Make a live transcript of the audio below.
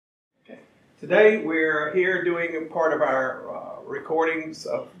Today we're here doing part of our recordings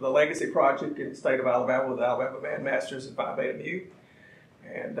of the Legacy Project in the state of Alabama with the Alabama Bandmasters and Phi Beta Mu.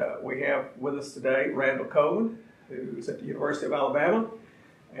 And we have with us today Randall Coleman, who's at the University of Alabama.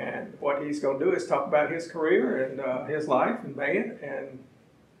 And what he's going to do is talk about his career and his life and band and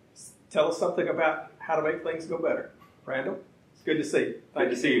tell us something about how to make things go better. Randall, it's good to see you. Good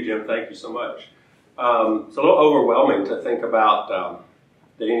to see you, Jim. Thank you so much. It's a little overwhelming to think about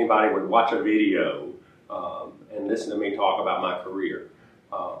that anybody would watch a video and listen to me talk about my career.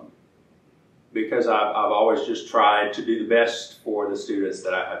 Because I've always just tried to do the best for the students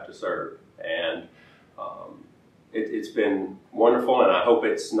that I have to serve. And it's been wonderful, and I hope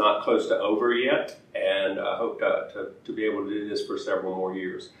it's not close to over yet, and I hope to be able to do this for several more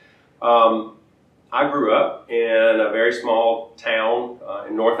years. I grew up in a very small town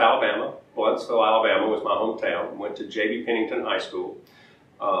in North Alabama. Blountsville, Alabama was my hometown. Went to J.B. Pennington High School.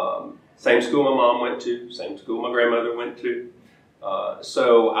 Same school my mom went to, same school my grandmother went to.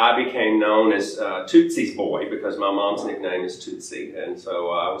 So I became known as Tootsie's boy because my mom's nickname is Tootsie, and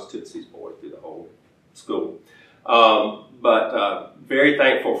so I was Tootsie's boy through the whole school. But very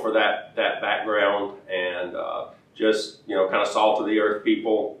thankful for that background, and just kind of salt of the earth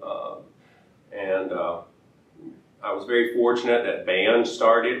people. And I was very fortunate that band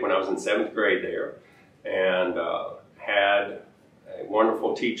started when I was in 7th grade there, and had a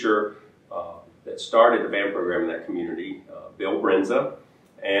wonderful teacher that started the band program in that community, Bill Brenza.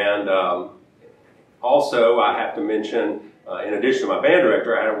 And also I have to mention, in addition to my band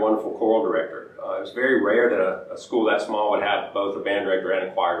director, I had a wonderful choral director. It was very rare that a school that small would have both a band director and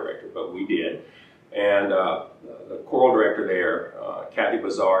a choir director, but we did. And the choral director there, Kathy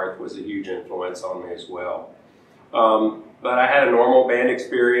Bazarth, was a huge influence on me as well. But I had a normal band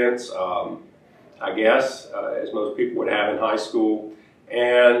experience, I guess, as most people would have in high school,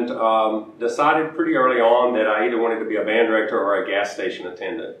 and decided pretty early on that I either wanted to be a band director or a gas station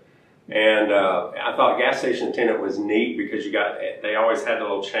attendant. And I thought gas station attendant was neat because they always had a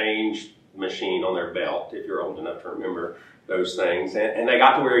little change machine on their belt, if you're old enough to remember those things. And they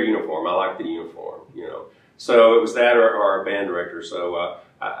got to wear a uniform. I liked the uniform, So it was that or a band director. So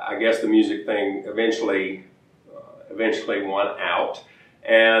I guess the music thing eventually won out.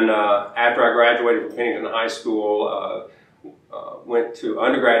 And after I graduated from Pennington High School, went to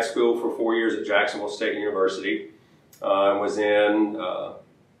undergrad school for 4 years at Jacksonville State University. Was in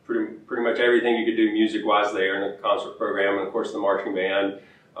pretty much everything you could do music-wise there in the concert program, and of course the marching band.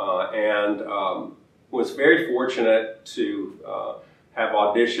 And was very fortunate to have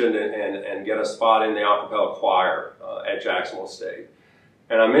auditioned and get a spot in the a cappella choir at Jacksonville State.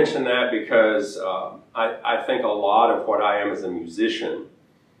 And I mention that because I think a lot of what I am as a musician,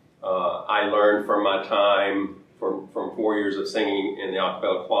 I learned from my time from 4 years of singing in the a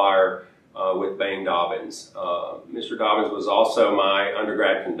cappella choir with Bane Dobbins. Mr. Dobbins was also my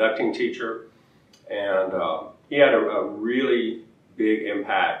undergrad conducting teacher, and he had a really big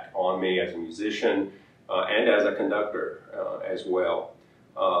impact on me as a musician and as a conductor as well.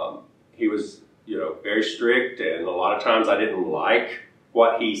 He was, very strict, and a lot of times I didn't like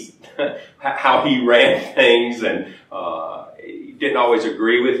how he ran things, and didn't always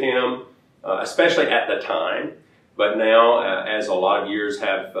agree with him, especially at the time. But now, as a lot of years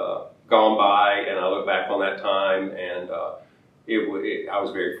have gone by, and I look back on that time, and I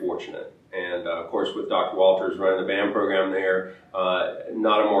was very fortunate. And of course, with Dr. Walters running the band program there,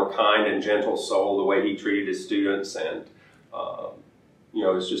 not a more kind and gentle soul the way he treated his students, and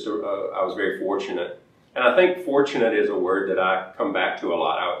it's just I was very fortunate. And I think fortunate is a word that I come back to a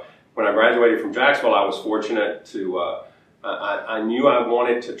lot. When I graduated from Jacksonville, I was fortunate to, I knew I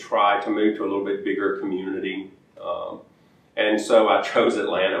wanted to try to move to a little bit bigger community. And so I chose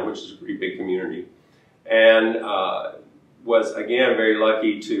Atlanta, which is a pretty big community. And was, again, very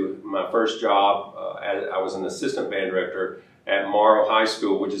lucky to my first job. I was an assistant band director at Morrow High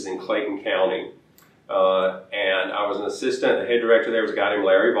School, which is in Clayton County. And I was an assistant. The head director there was a guy named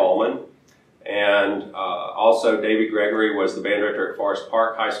Larry Ballman. And also David Gregory was the band director at Forest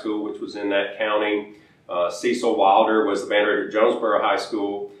Park High School, which was in that county. Cecil Wilder was the band director at Jonesboro High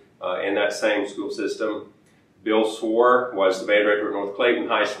School in that same school system. Bill Swore was the band director at North Clayton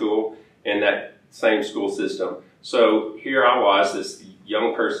High School in that same school system. So here I was, this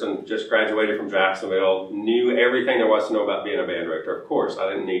young person, just graduated from Jacksonville, knew everything there was to know about being a band director. Of course, I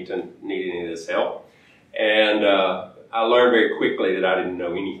didn't need any of this help. And I learned very quickly that I didn't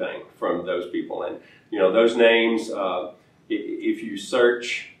know anything from those people. And, those names, if you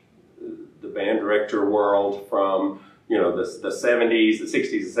search the band director world from, the 70s, the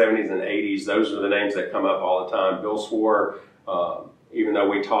 60s, the 70s, and 80s, those are the names that come up all the time. Bill Swore even though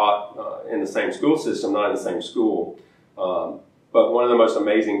we taught in the same school system, not in the same school. But one of the most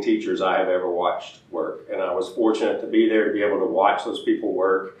amazing teachers I have ever watched work. And I was fortunate to be there to be able to watch those people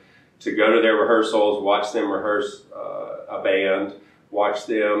work, to go to their rehearsals, watch them rehearse a band, watch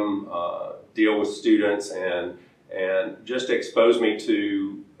them deal with students, and just expose me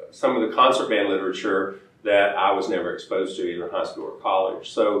to some of the concert band literature that I was never exposed to either in high school or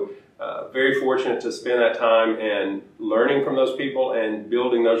college. So very fortunate to spend that time and learning from those people and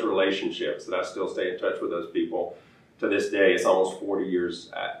building those relationships that I still stay in touch with those people to this day. It's almost 40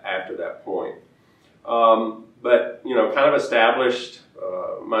 years after that point. But, you know, kind of established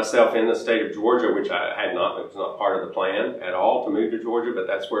myself in the state of Georgia, which I had not, it was not part of the plan at all to move to Georgia, but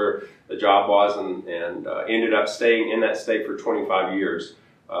that's where the job was, and ended up staying in that state for 25 years,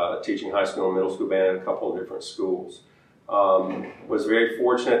 teaching high school and middle school band at a couple of different schools. Was very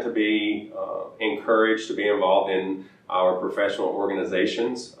fortunate to be encouraged to be involved in our professional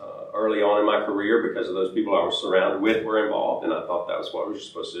organizations early on in my career because of those people I was surrounded with were involved, and I thought that was what we were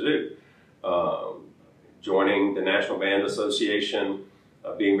supposed to do. Joining the National Band Association,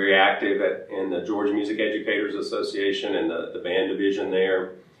 being very active in the Georgia Music Educators Association and the band division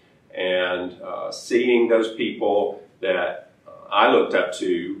there, and seeing those people that I looked up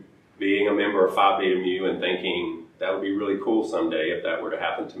to being a member of Phi Beta Mu and thinking that would be really cool someday if that were to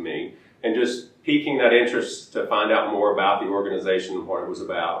happen to me, and just piquing that interest to find out more about the organization and what it was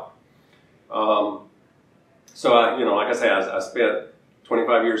about. So I, you know, like I say, I spent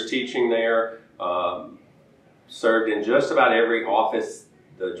 25 years teaching there, served in just about every office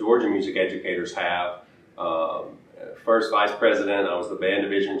the Georgia music educators have. First vice president, I was the band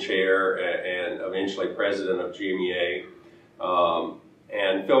division chair, and eventually president of GMEA,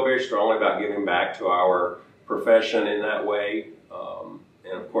 and feel very strongly about giving back to our profession in that way.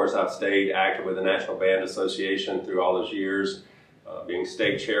 And of course, I've stayed active with the National Band Association through all those years, being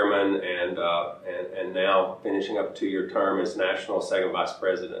state chairman, and now finishing up a 2-year term as national second vice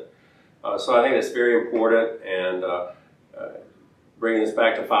president. So I think it's very important, and bringing this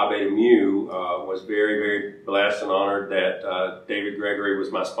back to Phi Beta Mu, was very, very blessed and honored that David Gregory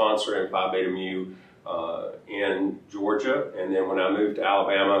was my sponsor in Phi Beta Mu in Georgia. And then when I moved to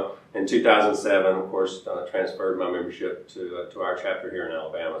Alabama in 2007, of course, transferred my membership to our chapter here in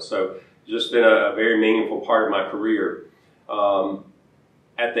Alabama. So it's just been a very meaningful part of my career.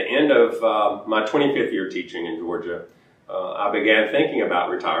 At the end of my 25th year teaching in Georgia, I began thinking about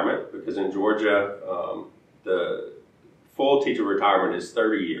retirement, because in Georgia, the full teacher retirement is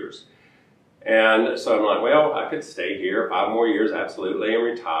 30 years. And so I'm like, well, I could stay here 5 more years, absolutely, and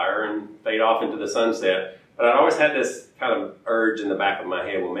retire and fade off into the sunset. But I always had this kind of urge in the back of my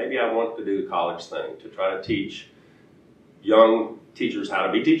head, well, maybe I want to do the college thing, to try to teach young teachers how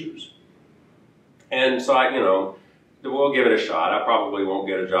to be teachers. And so I, you know, we'll give it a shot. I probably won't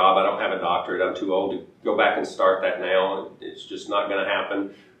get a job. I don't have a doctorate. I'm too old to go back and start that now. It's just not going to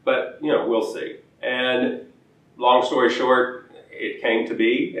happen. But, you know, we'll see. And long story short, it came to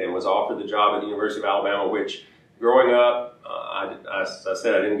be, and was offered the job at the University of Alabama, which growing up, as I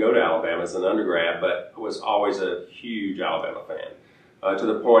said, I didn't go to Alabama as an undergrad, but I was always a huge Alabama fan. To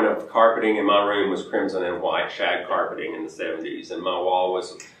the point of carpeting in my room was crimson and white shag carpeting in the 70s, and my wall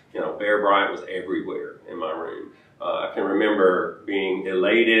was, you know, Bear Bryant was everywhere in my room. I can remember being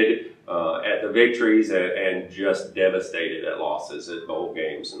elated at the victories and just devastated at losses at bowl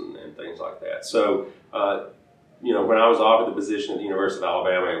games and things like that. So, you know, when I was offered the position at the University of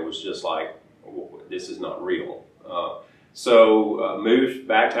Alabama, it was just like, this is not real. So moved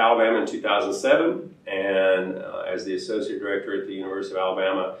back to Alabama in 2007, and as the associate director at the University of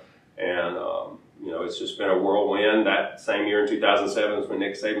Alabama, and you know, it's just been a whirlwind. That same year in 2007 was when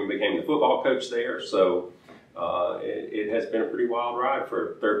Nick Saban became the football coach there. So it has been a pretty wild ride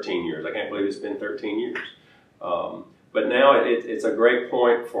for 13 years. I can't believe it's been 13 years. But now it's a great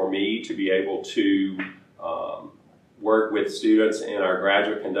point for me to be able to work with students in our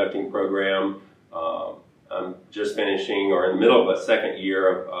graduate conducting program. I'm just finishing, or in the middle of a second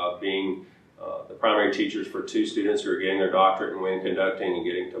year of being the primary teachers for 2 students who are getting their doctorate in wind conducting, and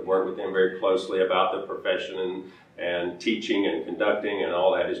getting to work with them very closely about the profession and teaching and conducting and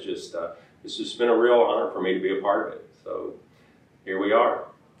all that. Is just it's just been a real honor for me to be a part of it. So here we are.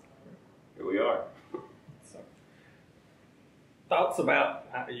 Here we are. So, thoughts about,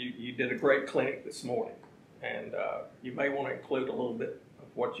 you did a great clinic this morning, and you may want to include a little bit of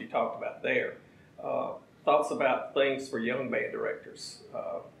what you talked about there. Thoughts about things for young band directors,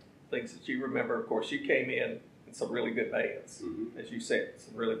 things that you remember. Of course, you came in some really good bands, as you said,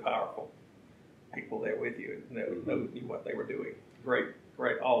 some really powerful people there with you, and knew what they were doing.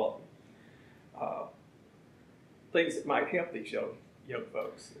 Great, all of them. Things that might help these young young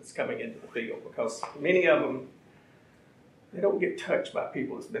folks that's coming into the field, because many of them, they don't get touched by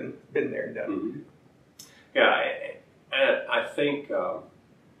people that's been there and done it. Mm-hmm. Yeah, and I think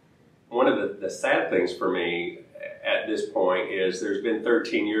one of the sad things for me at this point is there's been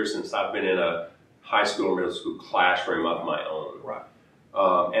 13 years since I've been in a high school or middle school classroom of my own. Right.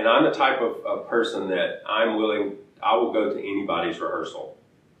 And I'm the type of person that I will go to anybody's rehearsal.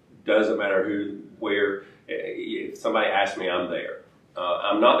 Doesn't matter who, where. If somebody asks me, I'm there.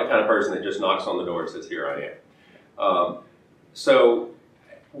 I'm not the kind of person that just knocks on the door and says, here I am. So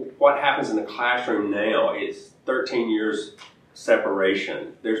what happens in the classroom now is 13 years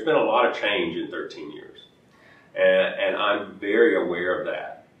separation. There's been a lot of change in 13 years. And I'm very aware of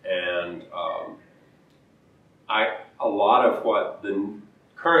that. And a lot of what the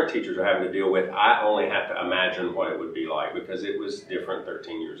current teachers are having to deal with, I only have to imagine what it would be like, because it was different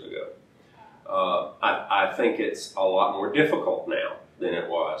 13 years ago. I think it's a lot more difficult now than it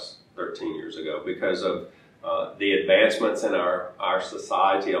was 13 years ago, because of the advancements in our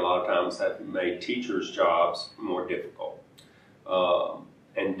society. A lot of times have made teachers' jobs more difficult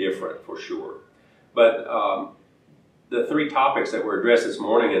and different, for sure. But the three topics that were addressed this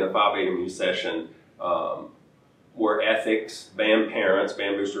morning in the Phi Beta Mu session were ethics, band parents,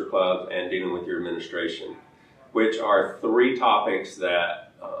 band booster clubs, and dealing with your administration, which are three topics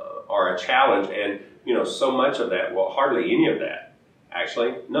that are a challenge. And so much of that, well, hardly any of that,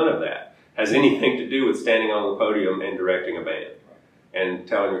 actually, none of that, has anything to do with standing on the podium and directing a band and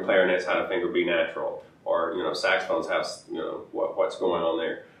telling your clarinets how to finger B natural, or saxophones how what's going on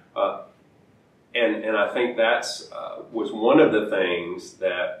there. And I think that's was one of the things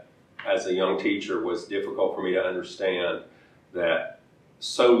that, as a young teacher, was difficult for me to understand, that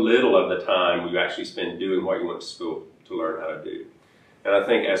so little of the time you actually spend doing what you went to school to learn how to do. And I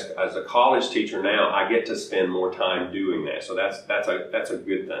think as a college teacher now, I get to spend more time doing that. So that's a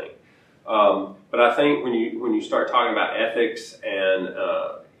good thing. But I think when you start talking about ethics, and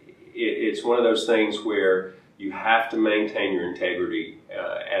it's one of those things where you have to maintain your integrity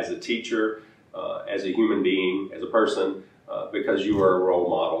as a teacher, as a human being, as a person, because you are a role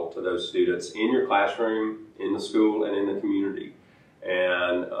model to those students in your classroom, in the school, and in the community.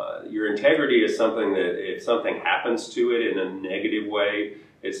 And your integrity is something that, if something happens to it in a negative way,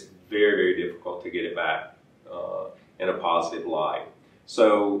 it's very, very difficult to get it back in a positive light.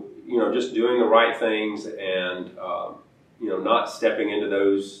 So, just doing the right things, and not stepping into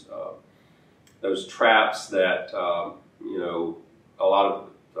those traps that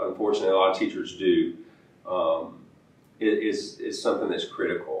unfortunately a lot of teachers do, is something that's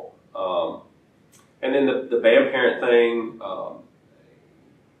critical. And then the band parent thing,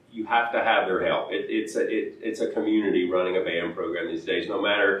 you have to have their help. It's a community running a band program these days. No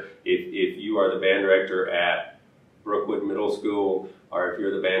matter if you are the band director at Brookwood Middle School, or if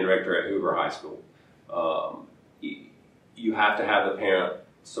you're the band director at Hoover High School, you have to have the parent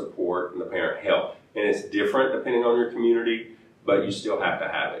support and the parent help. And it's different depending on your community, but you still have to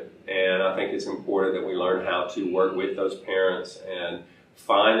have it. And I think it's important that we learn how to work with those parents and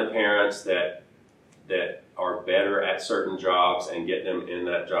find the parents that are better at certain jobs and get them in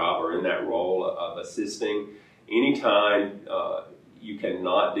that job or in that role of assisting. Anytime you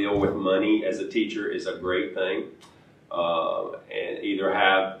cannot deal with money as a teacher is a great thing. And either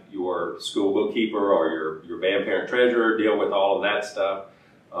have your school bookkeeper or your band parent treasurer deal with all of that stuff.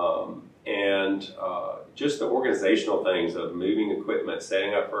 And just the organizational things of moving equipment,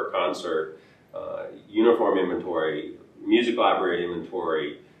 setting up for a concert, uniform inventory, music library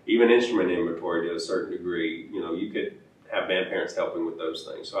inventory, even instrument inventory to a certain degree. You could have band parents helping with those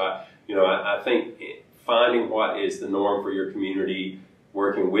things. So I think finding what is the norm for your community,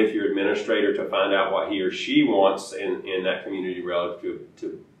 working with your administrator to find out what he or she wants in that community relative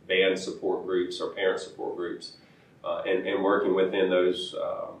to band support groups or parent support groups, and working within those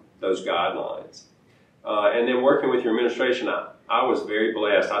guidelines. And then working with your administration, I was very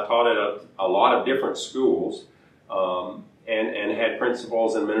blessed. I taught at a lot of different schools, and had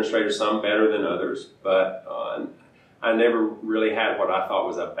principals and administrators, some better than others, but I never really had what I thought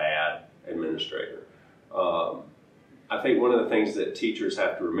was a bad administrator. I think one of the things that teachers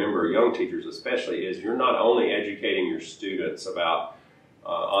have to remember, young teachers especially, is you're not only educating your students about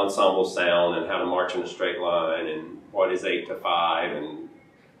ensemble sound and how to march in a straight line and what is 8-5 and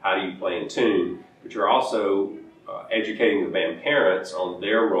how do you play in tune, but you're also educating the band parents on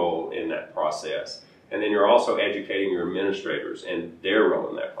their role in that process. And then you're also educating your administrators and their role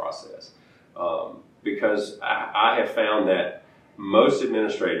in that process. Because I have found that most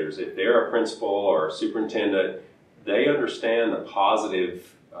administrators, if they're a principal or a superintendent, they understand the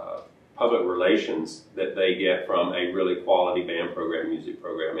positive public relations that they get from a really quality band program, music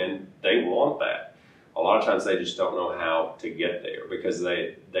program, and they want that. A lot of times they just don't know how to get there because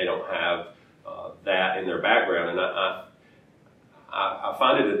they don't have that in their background. And I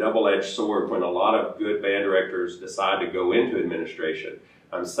find it a double-edged sword when a lot of good band directors decide to go into administration.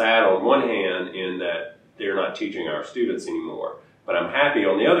 I'm sad on one hand in that they're not teaching our students anymore, but I'm happy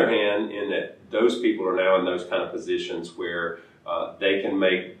on the other hand in that those people are now in those kind of positions where they can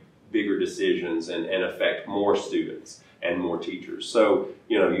make bigger decisions and affect more students and more teachers. So,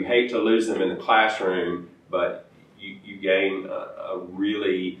 you know, you hate to lose them in the classroom, but you gain a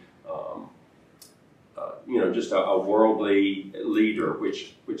really, you know, just a worldly leader,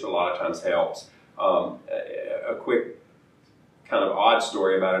 which a lot of times helps. A quick kind of odd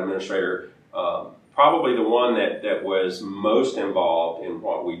story about an administrator, probably the one that was most involved in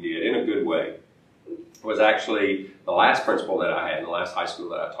what we did in a good way was actually the last principal that I had in the last high school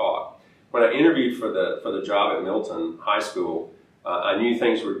that I taught. When I interviewed for the job at Milton High School, I knew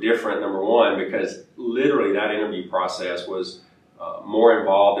things were different, number one, because literally that interview process was more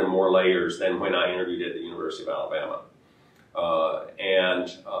involved and more layers than when I interviewed at the University of Alabama.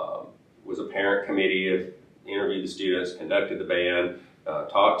 Was a parent committee, interviewed the students, conducted the band,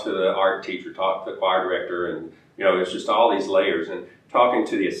 talked to the art teacher, talked to the choir director, and you know, it's just all these layers. And talking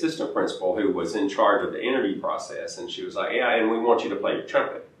to the assistant principal who was in charge of the interview process, and she was like, yeah, and we want you to play the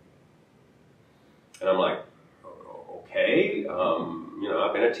trumpet. And I'm like, okay, you know,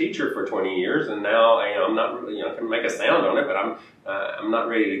 I've been a teacher for 20 years, and now you know, I'm not really, you know, I can make a sound on it, but I'm not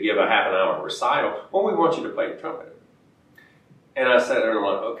ready to give a half an hour recital. Well, we want you to play the trumpet. And I sat there and I'm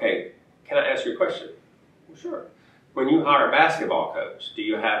like, okay, can I ask you a question? Well, sure. When you hire a basketball coach, do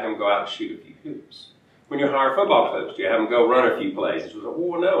you have him go out and shoot a few hoops? When you hire a football coach, do you have him go run a few plays? And she was like,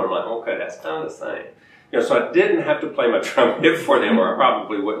 well, no. I'm like, okay, that's kind of the same. You know, so I didn't have to play my trumpet for them, or I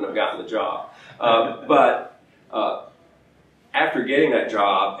probably wouldn't have gotten the job. But after getting that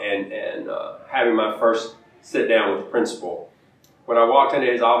job and having my first sit down with the principal, when I walked into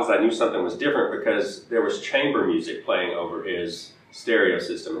his office, I knew something was different because there was chamber music playing over his stereo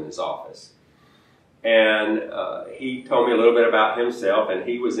system in his office. And he told me a little bit about himself, and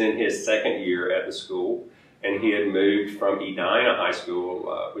he was in his second year at the school, and he had moved from Edina High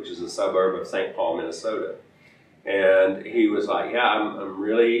School, which is a suburb of St. Paul, Minnesota. And he was like, yeah, I'm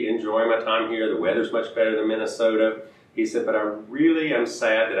really enjoying my time here. The weather's much better than Minnesota. He said, but I really am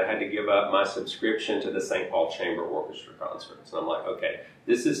sad that I had to give up my subscription to the St. Paul Chamber Orchestra concerts. And I'm like, okay,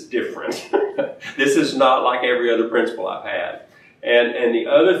 this is different. This is not like every other principal I've had. And the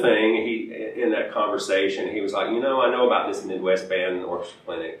other thing, in that conversation, he was like, you know, I know about this Midwest Band and Orchestra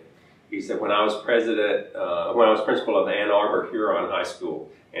Clinic. He said, when I was principal of the Ann Arbor Huron High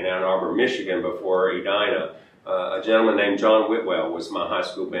School in Ann Arbor, Michigan, before Edina, a gentleman named John Whitwell was my high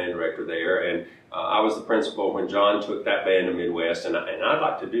school band director there, and I was the principal when John took that band to Midwest, and I'd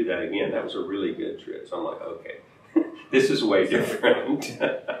like to do that again. That was a really good trip. So I'm like, okay, this is way different.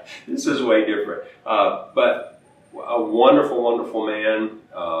 This is way different. But a wonderful, wonderful man.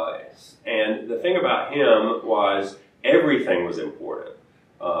 And the thing about him was everything was important.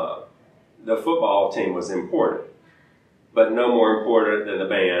 The football team was important, but no more important than the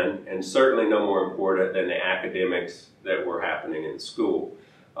band, and certainly no more important than the academics that were happening in school.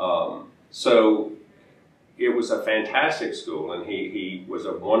 So it was a fantastic school, and he was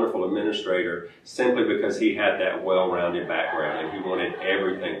a wonderful administrator simply because he had that well-rounded background, and he wanted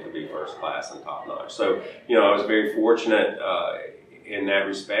everything to be first class and top-notch. So, you know, I was very fortunate in that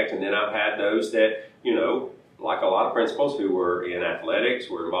respect, and then I've had those that, you know, like a lot of principals who were in athletics,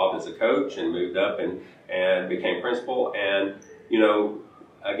 were involved as a coach and moved up and became principal, and, you know,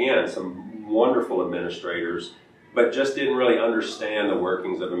 again, some wonderful administrators, but just didn't really understand the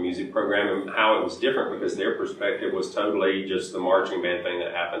workings of a music program and how it was different because their perspective was totally just the marching band thing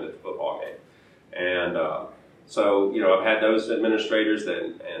that happened at the football game. And so, you know, I've had those administrators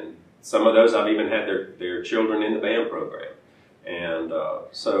and some of those I've even had their children in the band program. And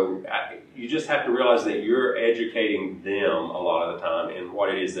so you just have to realize that you're educating them a lot of the time in what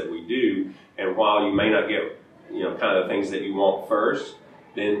it is that we do. And while you may not get, you know, kind of the things that you want first,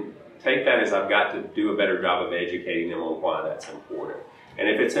 then take that as I've got to do a better job of educating them on why that's important. And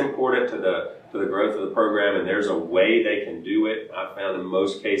if it's important to the growth of the program and there's a way they can do it, I've found in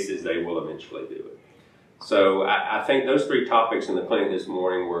most cases they will eventually do it. So I think those three topics in the clinic this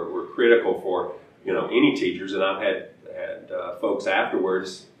morning were critical for, you know, any teachers. And I've had folks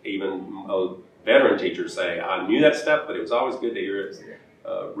afterwards, even veteran teachers, say, I knew that stuff, but it was always good to hear it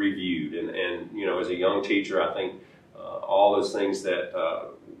reviewed. And you know, as a young teacher, I think all those things that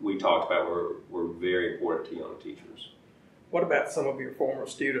we talked about were very important to young teachers. What about some of your former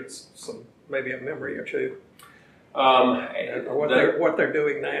students? Maybe a memory or two, or what they're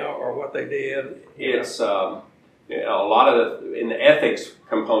doing now, or what they did. It's a lot of in the ethics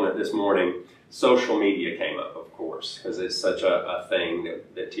component this morning. Social media came up, of course, because it's such a thing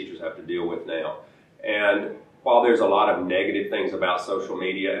that teachers have to deal with now. And while there's a lot of negative things about social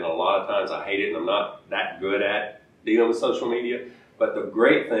media, and a lot of times I hate it, and I'm not that good at dealing with social media, but the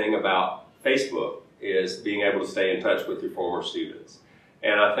great thing about Facebook is being able to stay in touch with your former students.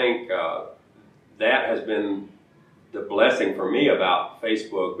 And I think that has been the blessing for me about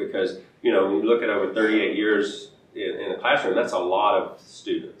Facebook, because, you know, when you look at over 38 years in a classroom, that's a lot of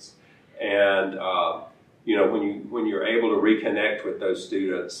students. And you know, when you're able to reconnect with those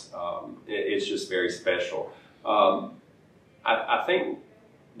students, it's just very special. I think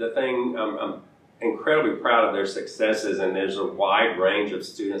the thing, I'm incredibly proud of their successes, and there's a wide range of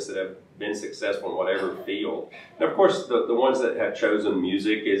students that have been successful in whatever field. And of course, the ones that have chosen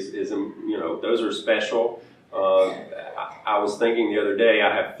music is you know, those are special. I was thinking the other day,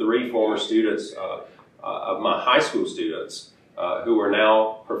 I have 3 former students of my high school students who are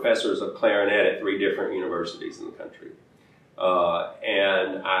now professors of clarinet at 3 different universities in the country.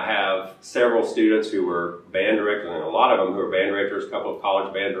 And I have several students who were band directors, and a lot of them who are band directors, a couple of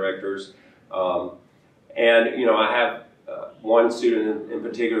college band directors. And, you know, I have one student in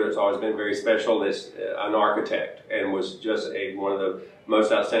particular that's always been very special, that's an architect, and was just one of the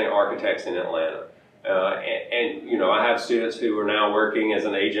most outstanding architects in Atlanta. And, you know, I have students who are now working as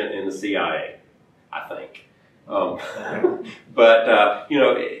an agent in the CIA, I think. But, you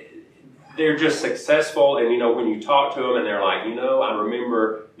know, they're just successful, and, you know, when you talk to them and they're like, you know, I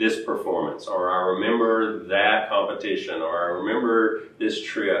remember this performance, or I remember that competition, or I remember this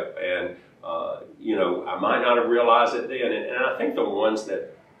trip, and, you know, I might not have realized it then. And I think the ones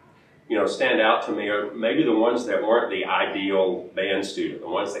that, you know, stand out to me are maybe the ones that weren't the ideal band student, the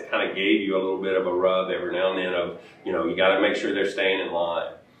ones that kind of gave you a little bit of a rub every now and then of, you know, you got to make sure they're staying in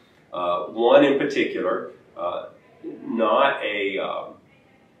line. One in particular,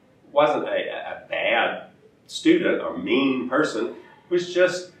 wasn't a bad student or mean person, was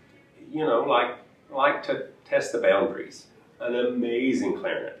just, you know, like to test the boundaries. An amazing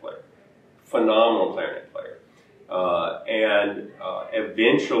clarinet player, phenomenal clarinet player, and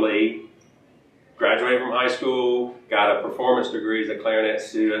eventually graduated from high school, got a performance degree as a clarinet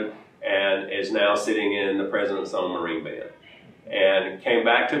student, and is now sitting in the President's Own Marine Band. And came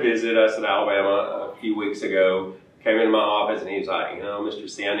back to visit us in Alabama a few weeks ago, came into my office, and he was like, you know, Mr.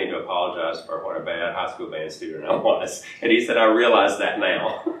 C, I need to apologize for what a bad high school band student I was. And he said, I realize that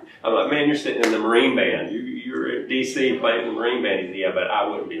now. I'm like, man, you're sitting in the Marine Band. You're at D.C. playing the Marine Band. He said, yeah, but I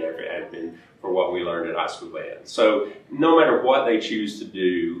wouldn't be there if it hadn't been for what we learned at high school band. So no matter what they choose to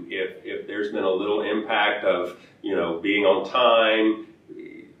do, if there's been a little impact of, you know, being on time,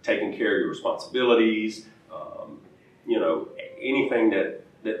 taking care of your responsibilities, you know, anything that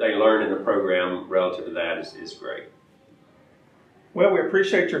they learn in the program relative to that is great. Well, we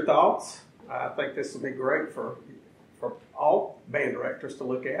appreciate your thoughts. I think this will be great for all band directors to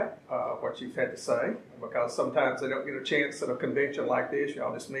look at, what you've had to say, because sometimes they don't get a chance at a convention like this.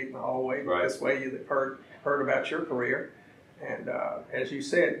 Y'all just meet in the hallway. Right. This way you've heard about your career. And as you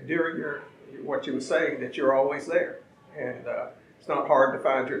said, during what you were saying, that you're always there. And it's not hard to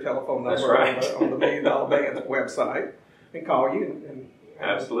find your telephone number. That's right. on the $1 Million Band's website and call you. And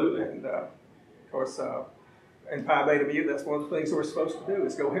absolutely. And of course, in Pi Beta Mu, that's one of the things we're supposed to do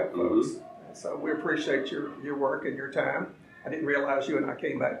is go help folks. And so we appreciate your work and your time. I didn't realize you and I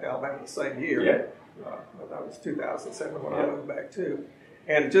came back to Alabama the same year. Yeah. But that was 2007 when I moved back too.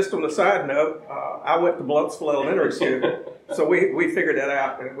 And just on the side note, I went to Blountsville Elementary School, so we figured that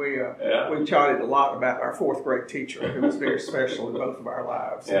out, and we chatted a lot about our 4th grade teacher, who was very special in both of our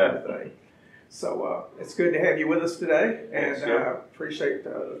lives and everything. So it's good to have you with us today, and I appreciate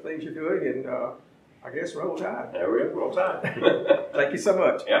the things you're doing, and I guess roll tide. There we go, roll tide. Thank you so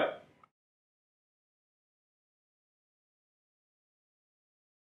much. Yeah.